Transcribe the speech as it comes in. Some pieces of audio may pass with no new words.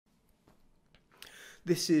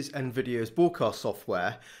This is Nvidia's broadcast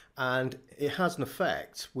software, and it has an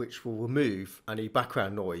effect which will remove any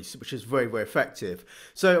background noise, which is very, very effective.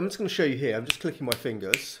 So I'm just going to show you here. I'm just clicking my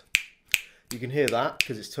fingers. You can hear that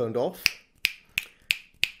because it's turned off.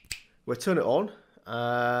 We'll turn it on,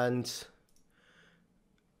 and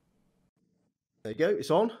there you go, it's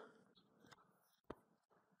on.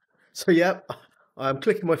 So yeah, I'm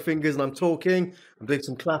clicking my fingers and I'm talking. I'm doing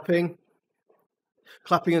some clapping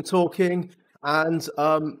and talking, and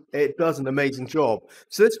it does an amazing job.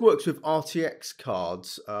 So this works with RTX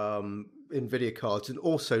cards, Nvidia cards, and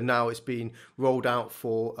also now it's been rolled out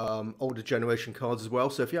for older generation cards as well.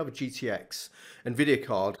 So if you have a GTX Nvidia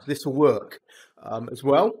card, this will work as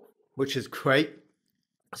well, which is great.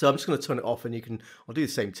 So I'm just going to turn it off, and I'll do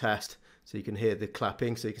the same test so you can hear the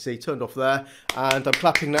clapping. So you can see turned off there, and I'm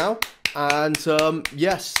clapping now, and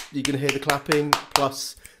yes, you can hear the clapping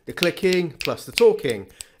plus the clicking plus the talking.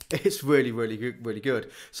 It's really, really good, really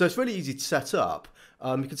good. So it's really easy to set up.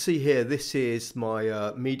 You can see here, this is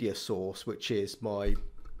my media source, which is my,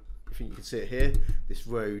 I think you can see it here, this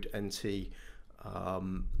Rode NT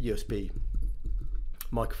USB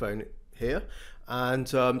microphone here. And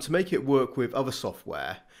to make it work with other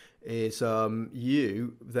software is I'll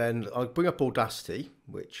bring up Audacity,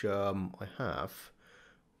 which I have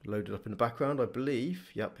loaded up in the background, I believe.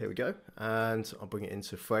 Yep, here we go. And I'll bring it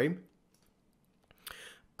into frame.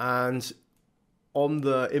 And on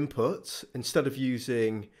the input, instead of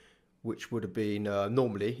using, which would have been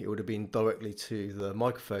normally, it would have been directly to the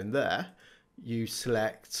microphone there, you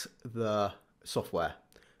select the software.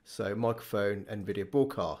 So microphone, Nvidia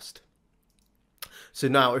Broadcast. So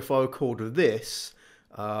now if I record with this,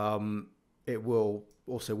 it will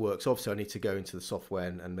also work. So obviously I need to go into the software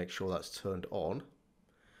and make sure that's turned on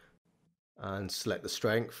and select the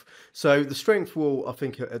strength. So the strength will, I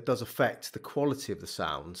think it does affect the quality of the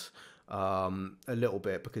sound a little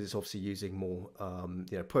bit, because it's obviously using more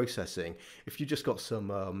processing. If you just got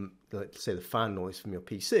some let's say the fan noise from your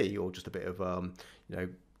PC, or just a bit of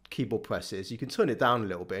keyboard presses, you can turn it down a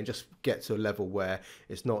little bit and just get to a level where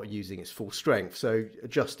it's not using its full strength. So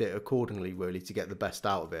adjust it accordingly, really, to get the best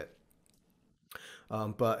out of it.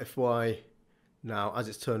 But if I now, as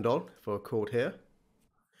it's turned on, if I record here,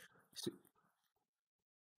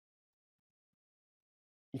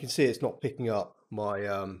 you can see it's not picking up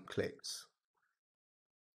my clicks.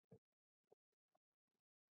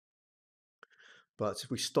 But if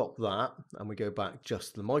we stop that and we go back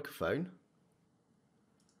just to the microphone,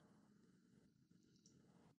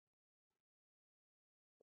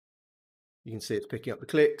 you can see it's picking up the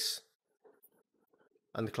clicks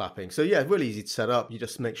and the clapping. So yeah, really easy to set up. You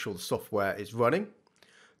just make sure the software is running,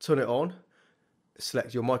 turn it on,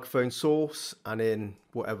 select your microphone source, and in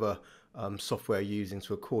whatever software you're using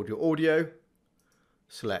to record your audio,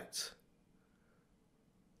 select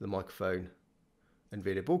the microphone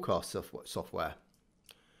Nvidia Broadcast software.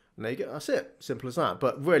 And there you go, that's it, simple as that.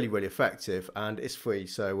 But really, really effective, and it's free.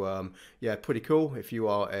 So yeah, pretty cool if you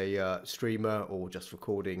are a streamer or just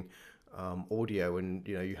recording audio, and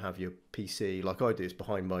you have your PC like I do, it's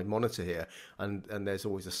behind my monitor here, and there's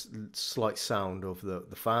always a slight sound of the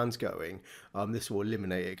fans going. This will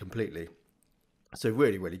eliminate it completely. So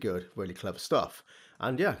really, really good, really clever stuff.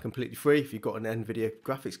 And yeah, completely free if you've got an Nvidia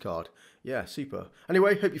graphics card. Yeah, super.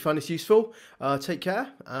 Anyway, hope you found this useful. Take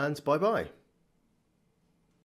care, and bye bye.